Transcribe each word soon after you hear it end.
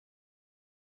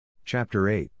Chapter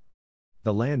 8.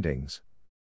 The Landings.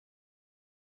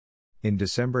 In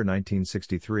December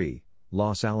 1963,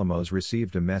 Los Alamos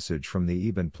received a message from the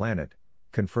Eben planet,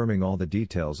 confirming all the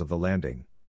details of the landing.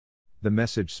 The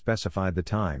message specified the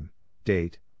time,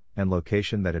 date, and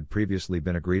location that had previously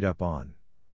been agreed upon.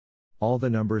 All the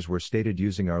numbers were stated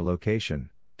using our location,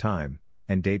 time,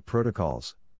 and date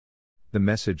protocols. The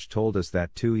message told us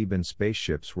that 2 Eben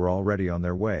spaceships were already on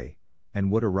their way, and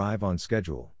would arrive on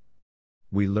schedule.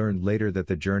 We learned later that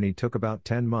the journey took about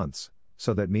 10 months,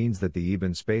 so that means that the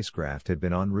Eben spacecraft had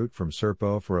been en route from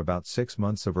Serpo for about 6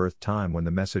 months of Earth time when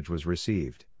the message was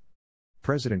received.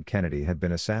 President Kennedy had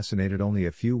been assassinated only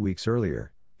a few weeks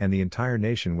earlier, and the entire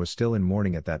nation was still in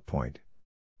mourning at that point.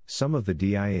 Some of the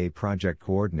DIA project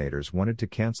coordinators wanted to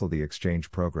cancel the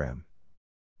exchange program.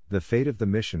 The fate of the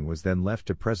mission was then left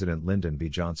to President Lyndon B.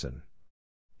 Johnson.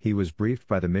 He was briefed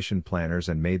by the mission planners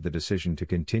and made the decision to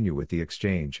continue with the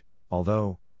exchange,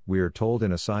 although, we are told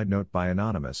in a side note by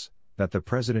Anonymous, that the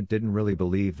president didn't really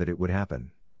believe that it would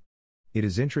happen. It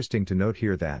is interesting to note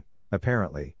here that,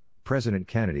 apparently, President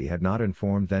Kennedy had not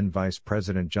informed then Vice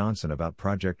President Johnson about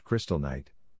Project Crystal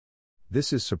Night.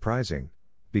 This is surprising,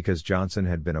 because Johnson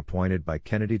had been appointed by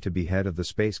Kennedy to be head of the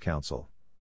Space Council.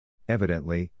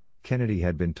 Evidently, Kennedy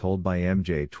had been told by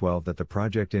MJ-12 that the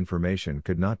project information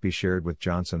could not be shared with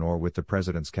Johnson or with the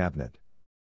president's cabinet.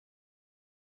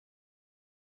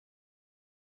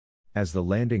 As the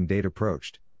landing date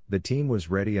approached, the team was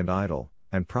ready and idle,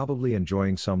 and probably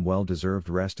enjoying some well-deserved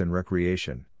rest and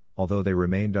recreation, although they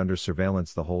remained under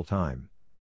surveillance the whole time.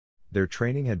 Their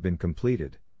training had been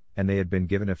completed, and they had been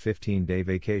given a 15-day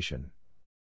vacation.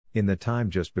 In the time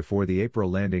just before the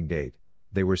April landing date,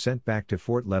 they were sent back to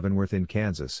Fort Leavenworth in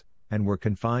Kansas, and were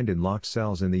confined in locked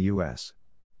cells in the U.S.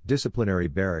 disciplinary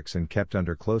barracks and kept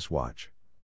under close watch.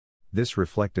 This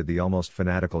reflected the almost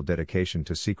fanatical dedication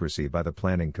to secrecy by the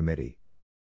planning committee.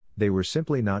 They were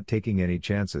simply not taking any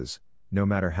chances, no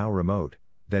matter how remote,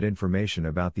 that information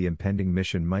about the impending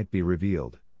mission might be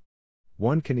revealed.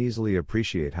 One can easily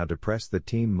appreciate how depressed the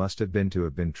team must have been to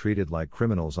have been treated like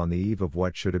criminals on the eve of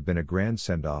what should have been a grand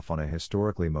send-off on a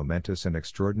historically momentous and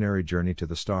extraordinary journey to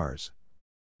the stars.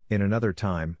 In another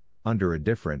time, under a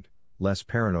different, less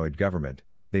paranoid government,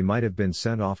 they might have been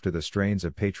sent off to the strains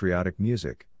of patriotic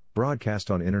music, broadcast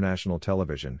on international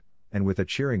television, and with a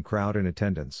cheering crowd in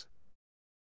attendance.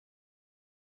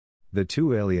 The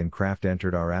 2 alien craft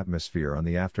entered our atmosphere on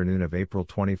the afternoon of April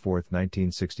 24,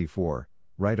 1964,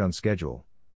 right on schedule.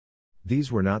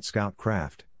 These were not scout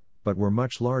craft, but were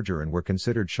much larger and were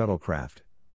considered shuttlecraft.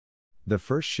 The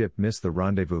first ship missed the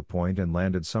rendezvous point and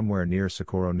landed somewhere near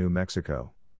Socorro, New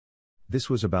Mexico. This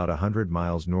was about 100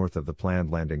 miles north of the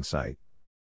planned landing site.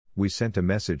 We sent a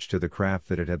message to the craft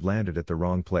that it had landed at the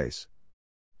wrong place.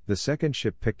 The second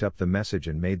ship picked up the message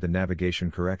and made the navigation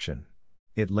correction.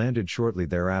 It landed shortly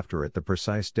thereafter at the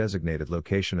precise designated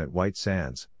location at White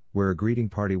Sands, where a greeting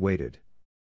party waited.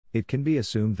 It can be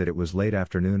assumed that it was late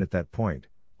afternoon at that point,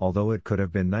 although it could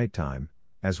have been nighttime,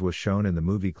 as was shown in the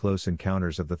movie Close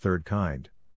Encounters of the Third Kind.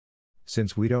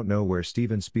 Since we don't know where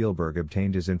Steven Spielberg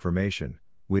obtained his information,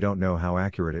 we don't know how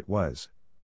accurate it was.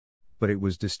 But it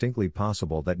was distinctly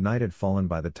possible that night had fallen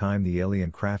by the time the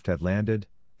alien craft had landed,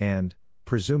 and,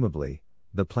 presumably,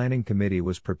 the planning committee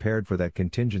was prepared for that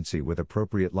contingency with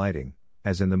appropriate lighting,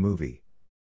 as in the movie.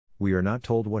 We are not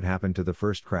told what happened to the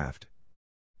first craft.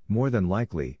 More than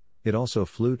likely, it also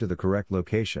flew to the correct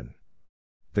location.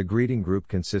 The greeting group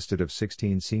consisted of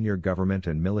 16 senior government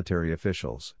and military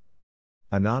officials.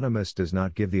 Anonymous does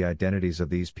not give the identities of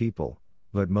these people,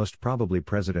 but most probably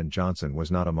President Johnson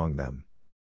was not among them.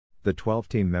 The 12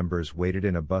 team members waited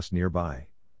in a bus nearby.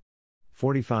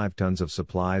 45 tons of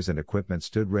supplies and equipment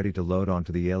stood ready to load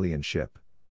onto the alien ship.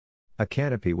 A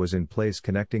canopy was in place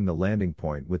connecting the landing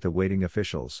point with the waiting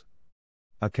officials.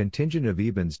 A contingent of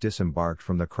Ebens disembarked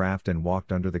from the craft and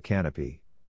walked under the canopy.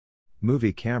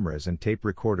 Movie cameras and tape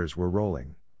recorders were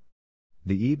rolling.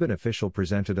 The Eben official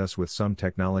presented us with some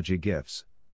technology gifts.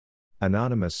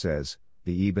 Anonymous says,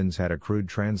 the Ebens had a crude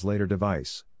translator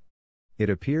device. It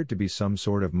appeared to be some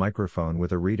sort of microphone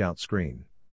with a readout screen.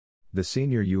 The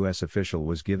senior U.S. official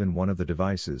was given one of the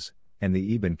devices, and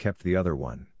the Eben kept the other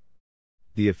one.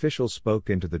 The official spoke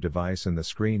into the device and the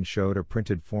screen showed a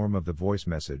printed form of the voice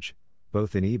message,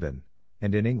 both in Eben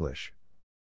and in English.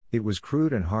 It was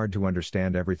crude and hard to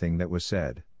understand everything that was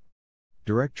said.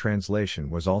 Direct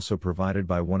translation was also provided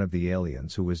by one of the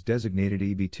aliens who was designated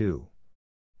EB2.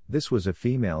 This was a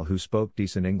female who spoke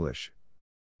decent English.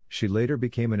 She later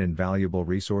became an invaluable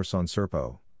resource on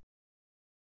Serpo.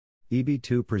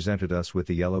 EB2 presented us with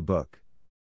the Yellow Book.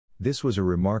 This was a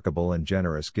remarkable and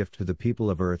generous gift to the people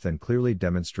of Earth and clearly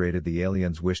demonstrated the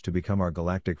aliens' wish to become our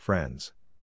galactic friends.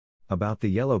 About the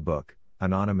Yellow Book,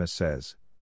 Anonymous says,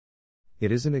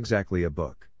 "It isn't exactly a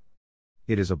book.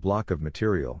 It is a block of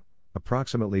material,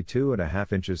 approximately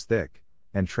 2.5 inches thick,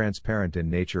 and transparent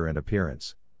in nature and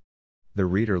appearance. The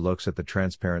reader looks at the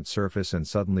transparent surface and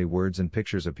suddenly words and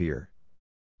pictures appear.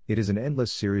 It is an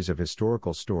endless series of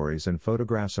historical stories and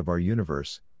photographs of our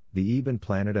universe, the Eben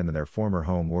planet and their former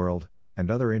home world, and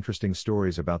other interesting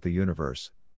stories about the universe.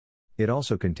 It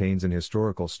also contains an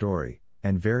historical story,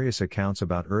 and various accounts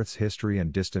about Earth's history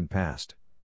and distant past.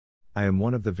 I am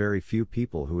one of the very few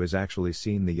people who has actually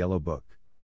seen the Yellow Book.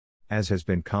 As has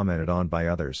been commented on by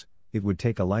others, it would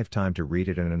take a lifetime to read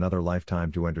it and another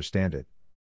lifetime to understand it.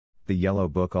 The Yellow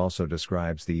Book also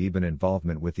describes the Eben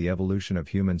involvement with the evolution of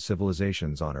human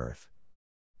civilizations on Earth.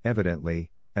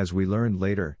 Evidently, as we learned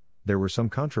later, there were some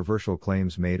controversial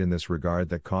claims made in this regard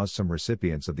that caused some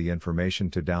recipients of the information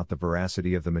to doubt the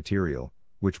veracity of the material,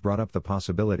 which brought up the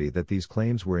possibility that these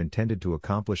claims were intended to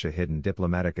accomplish a hidden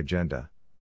diplomatic agenda.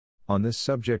 On this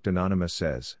subject, Anonymous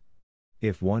says,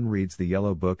 "If one reads the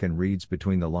Yellow Book and reads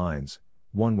between the lines,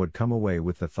 one would come away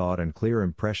with the thought and clear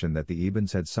impression that the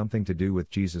Ebens had something to do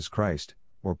with Jesus Christ,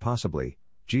 or possibly,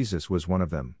 Jesus was one of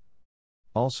them.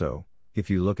 Also, if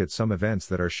you look at some events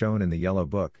that are shown in the Yellow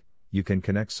Book, you can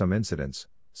connect some incidents,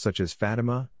 such as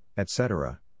Fatima,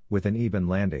 etc., with an Eben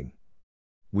landing."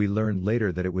 We learned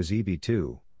later that it was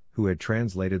EB2, who had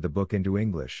translated the book into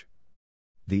English.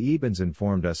 The Ebens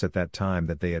informed us at that time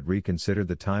that they had reconsidered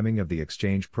the timing of the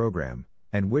exchange program,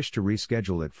 and wished to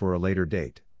reschedule it for a later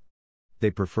date.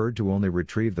 They preferred to only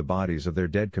retrieve the bodies of their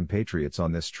dead compatriots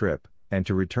on this trip, and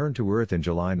to return to Earth in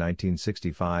July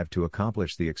 1965 to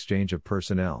accomplish the exchange of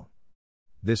personnel.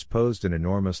 This posed an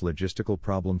enormous logistical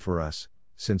problem for us,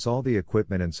 since all the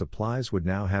equipment and supplies would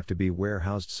now have to be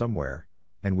warehoused somewhere,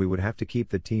 and we would have to keep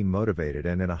the team motivated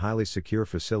and in a highly secure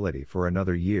facility for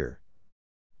another year.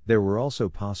 There were also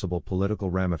possible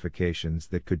political ramifications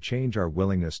that could change our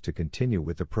willingness to continue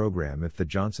with the program if the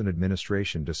Johnson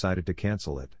administration decided to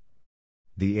cancel it.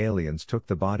 The aliens took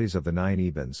the bodies of the 9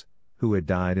 Ebens, who had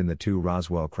died in the 2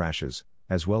 Roswell crashes,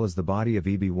 as well as the body of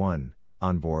EB1,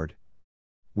 on board.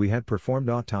 We had performed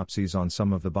autopsies on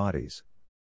some of the bodies.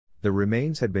 The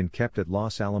remains had been kept at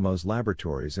Los Alamos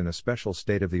laboratories in a special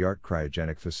state-of-the-art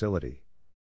cryogenic facility.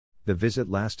 The visit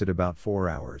lasted about 4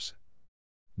 hours.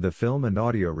 The film and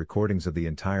audio recordings of the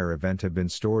entire event have been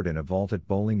stored in a vault at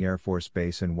Bolling Air Force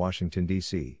Base in Washington,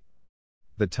 D.C.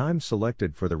 The time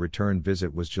selected for the return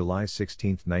visit was July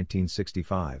 16,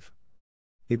 1965.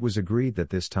 It was agreed that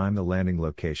this time the landing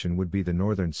location would be the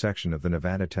northern section of the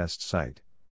Nevada test site.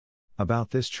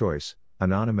 About this choice,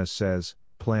 Anonymous says,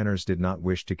 planners did not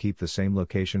wish to keep the same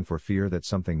location for fear that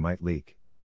something might leak.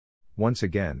 Once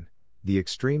again, the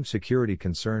extreme security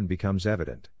concern becomes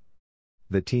evident.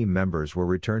 The team members were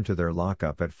returned to their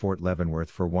lockup at Fort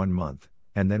Leavenworth for 1 month,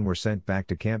 and then were sent back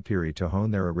to Camp Peary to hone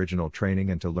their original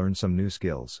training and to learn some new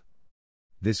skills.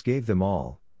 This gave them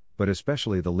all, but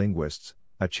especially the linguists,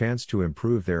 a chance to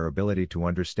improve their ability to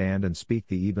understand and speak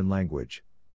the Eben language.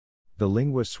 The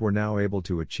linguists were now able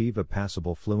to achieve a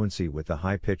passable fluency with the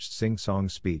high-pitched sing-song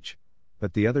speech,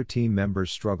 but the other team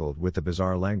members struggled with the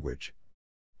bizarre language.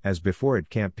 As before at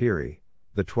Camp Peary,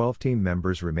 the 12 team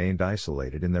members remained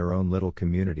isolated in their own little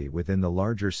community within the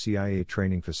larger CIA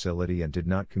training facility and did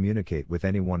not communicate with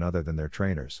anyone other than their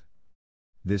trainers.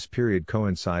 This period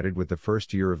coincided with the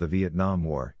first year of the Vietnam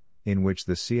War, in which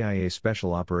the CIA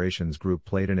Special Operations Group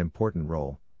played an important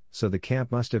role, so the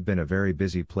camp must have been a very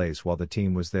busy place while the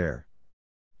team was there.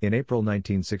 In April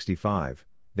 1965,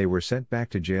 they were sent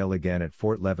back to jail again at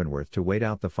Fort Leavenworth to wait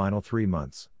out the final 3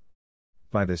 months.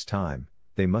 By this time,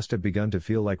 they must have begun to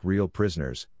feel like real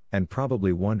prisoners, and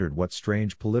probably wondered what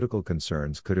strange political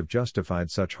concerns could have justified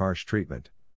such harsh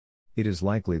treatment. It is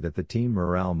likely that the team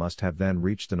morale must have then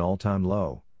reached an all-time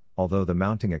low, although the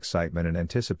mounting excitement and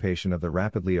anticipation of the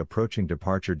rapidly approaching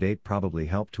departure date probably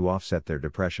helped to offset their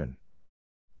depression.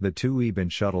 The 2 Eben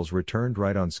shuttles returned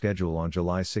right on schedule on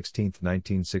July 16,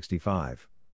 1965.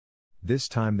 This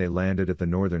time they landed at the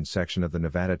northern section of the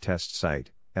Nevada test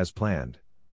site, as planned.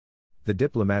 The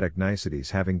diplomatic niceties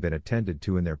having been attended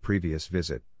to in their previous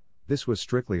visit, this was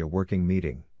strictly a working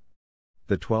meeting.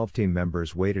 The 12 team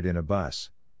members waited in a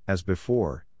bus, as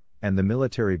before, and the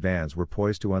military vans were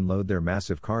poised to unload their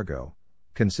massive cargo,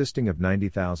 consisting of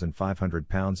 90,500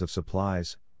 pounds of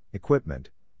supplies, equipment,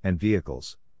 and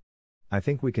vehicles. I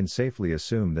think we can safely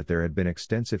assume that there had been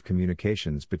extensive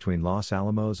communications between Los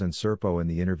Alamos and Serpo in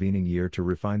the intervening year to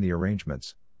refine the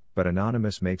arrangements, but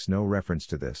Anonymous makes no reference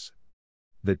to this.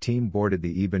 The team boarded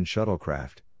the Eben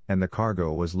shuttlecraft, and the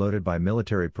cargo was loaded by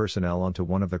military personnel onto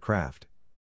one of the craft.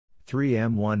 3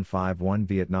 M151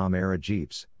 Vietnam-era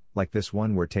jeeps, like this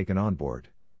one, were taken on board.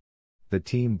 The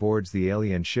team boards the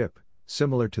alien ship,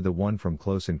 similar to the one from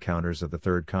Close Encounters of the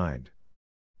Third Kind.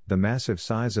 The massive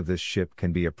size of this ship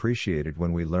can be appreciated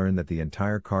when we learn that the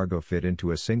entire cargo fit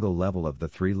into a single level of the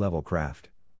three-level craft.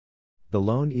 The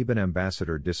lone EBAN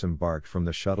ambassador disembarked from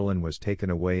the shuttle and was taken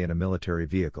away in a military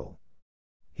vehicle.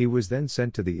 He was then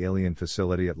sent to the alien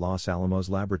facility at Los Alamos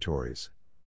Laboratories.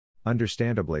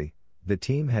 Understandably, the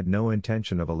team had no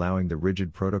intention of allowing the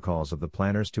rigid protocols of the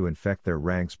planners to infect their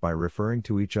ranks by referring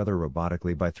to each other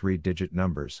robotically by three-digit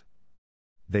numbers.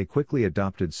 They quickly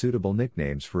adopted suitable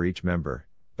nicknames for each member,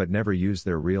 but never used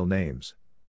their real names.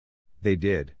 They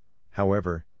did,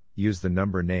 however, use the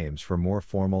number names for more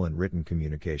formal and written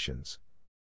communications.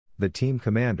 The team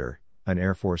commander, an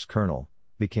Air Force colonel,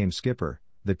 became skipper,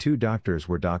 the two doctors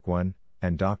were Doc 1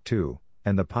 and Doc 2,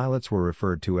 and the pilots were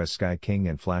referred to as Sky King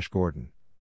and Flash Gordon.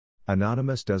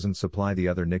 Anonymous doesn't supply the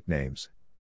other nicknames.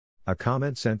 A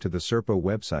comment sent to the Serpo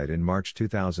website in March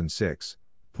 2006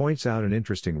 points out an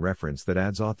interesting reference that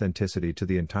adds authenticity to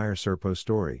the entire Serpo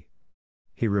story.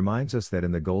 He reminds us that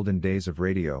in the golden days of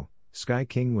radio, Sky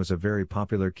King was a very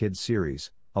popular kids series,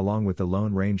 along with the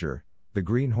Lone Ranger, the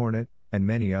Green Hornet, and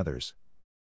many others.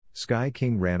 Sky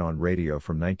King ran on radio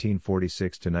from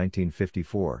 1946 to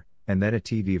 1954, and then a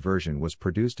TV version was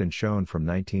produced and shown from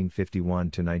 1951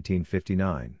 to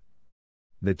 1959.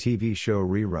 The TV show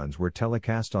reruns were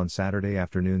telecast on Saturday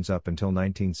afternoons up until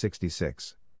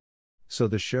 1966. So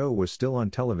the show was still on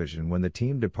television when the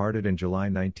team departed in July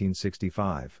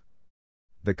 1965.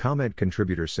 The comment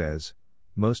contributor says,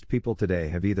 "Most people today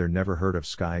have either never heard of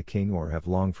Sky King or have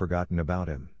long forgotten about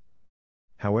him."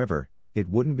 However, it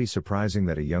wouldn't be surprising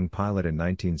that a young pilot in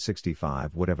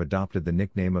 1965 would have adopted the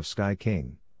nickname of Sky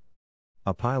King.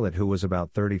 A pilot who was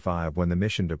about 35 when the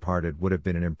mission departed would have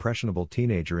been an impressionable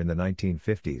teenager in the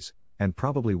 1950s, and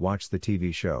probably watched the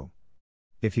TV show.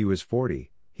 If he was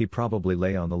 40, he probably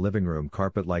lay on the living room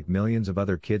carpet like millions of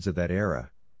other kids of that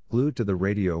era, glued to the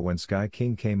radio when Sky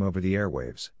King came over the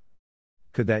airwaves.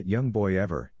 Could that young boy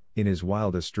ever, in his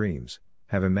wildest dreams,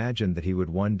 have imagined that he would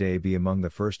one day be among the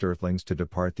first Earthlings to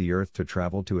depart the Earth to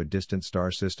travel to a distant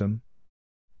star system?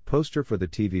 Poster for the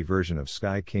TV version of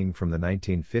Sky King from the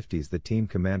 1950s. The team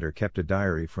commander kept a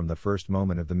diary from the first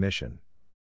moment of the mission.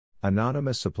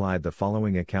 Anonymous supplied the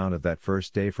following account of that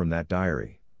first day from that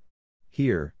diary.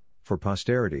 Here, for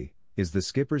posterity, is the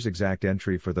skipper's exact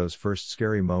entry for those first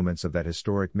scary moments of that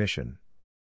historic mission.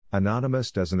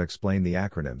 Anonymous doesn't explain the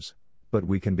acronyms, but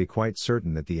we can be quite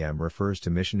certain that the M refers to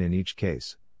mission in each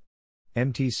case.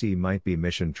 MTC might be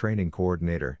Mission Training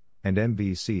Coordinator, and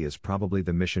MVC is probably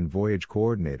the Mission Voyage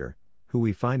Coordinator, who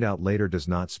we find out later does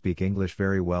not speak English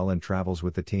very well and travels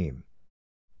with the team.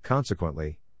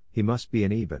 Consequently, he must be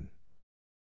an EBAN.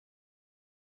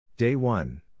 Day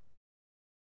 1.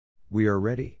 We are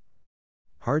ready.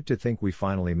 Hard to think we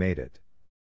finally made it.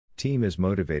 Team is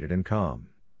motivated and calm.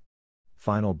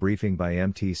 Final briefing by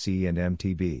MTC and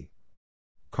MTB.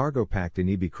 Cargo packed in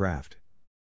EB craft.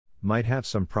 Might have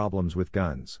some problems with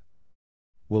guns.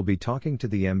 We'll be talking to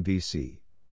the MVC.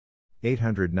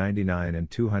 899 and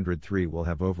 203 will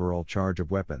have overall charge of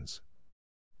weapons.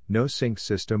 No sync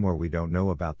system or we don't know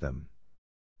about them.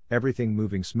 Everything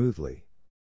moving smoothly.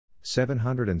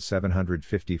 700 and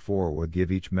 754 will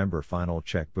give each member final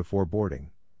check before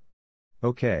boarding.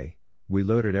 Okay, we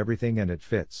loaded everything and it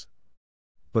fits.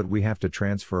 But we have to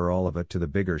transfer all of it to the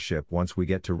bigger ship once we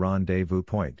get to rendezvous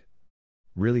point.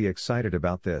 Really excited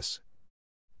about this.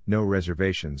 No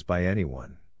reservations by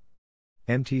anyone.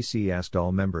 MTC asked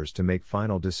all members to make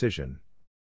final decision.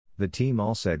 The team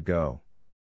all said go.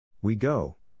 We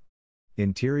go.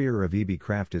 Interior of EB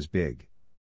craft is big.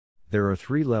 There are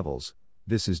 3 levels.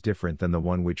 This is different than the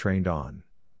one we trained on.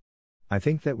 I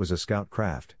think that was a scout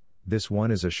craft, this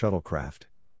one is a shuttle craft.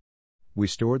 We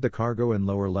stored the cargo in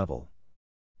lower level.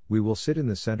 We will sit in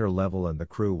the center level and the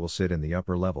crew will sit in the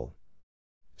upper level.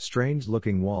 Strange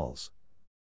looking walls.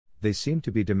 They seem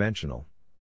to be dimensional.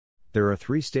 There are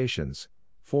 3 stations,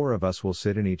 4 of us will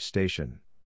sit in each station.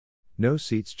 No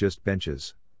seats, just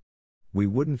benches. We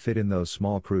wouldn't fit in those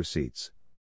small crew seats.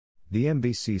 The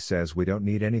MVC says we don't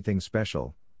need anything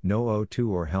special, no O2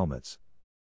 or helmets.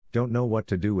 Don't know what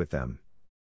to do with them.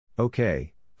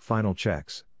 Okay, final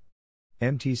checks.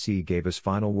 MTC gave us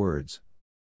final words.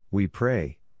 We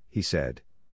pray, he said.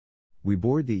 We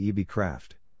board the EB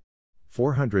craft.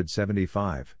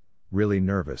 475, really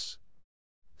nervous.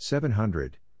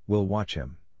 700, we'll watch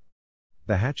him.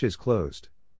 The hatch is closed.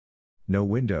 No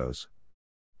windows.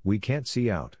 We can't see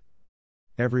out.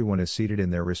 Everyone is seated in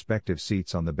their respective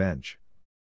seats on the bench.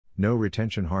 No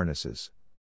retention harnesses.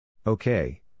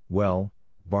 Okay, well,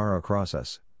 bar across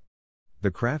us.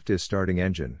 The craft is starting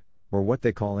engine, or what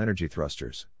they call energy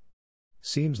thrusters.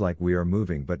 Seems like we are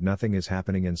moving but nothing is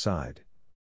happening inside.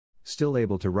 Still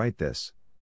able to write this.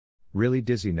 Really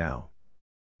dizzy now.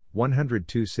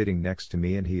 102 sitting next to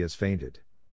me and he has fainted.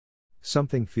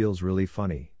 Something feels really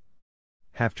funny.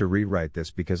 Have to rewrite this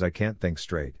because I can't think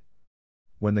straight.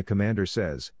 When the commander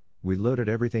says, "We loaded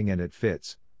everything and it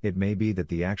fits," it may be that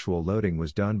the actual loading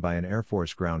was done by an Air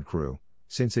Force ground crew,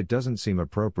 since it doesn't seem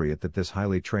appropriate that this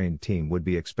highly trained team would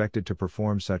be expected to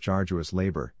perform such arduous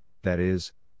labor, that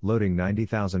is, loading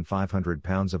 90,500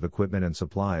 pounds of equipment and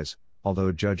supplies,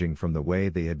 although judging from the way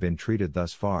they had been treated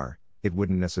thus far, it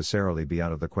wouldn't necessarily be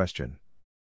out of the question.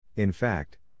 In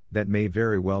fact, that may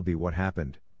very well be what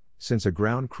happened, since a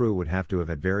ground crew would have to have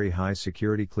had very high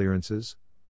security clearances.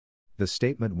 The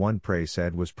statement "one pray"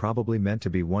 said was probably meant to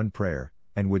be one prayer,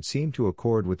 and would seem to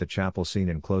accord with the chapel scene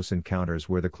in Close Encounters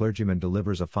where the clergyman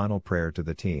delivers a final prayer to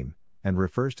the team, and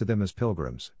refers to them as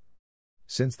pilgrims.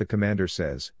 Since the commander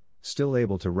says, "Still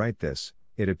able to write this,"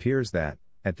 it appears that,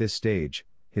 at this stage,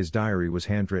 his diary was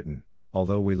handwritten,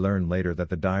 although we learn later that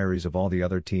the diaries of all the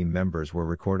other team members were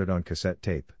recorded on cassette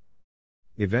tape.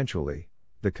 Eventually,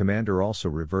 the commander also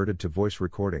reverted to voice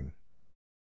recording.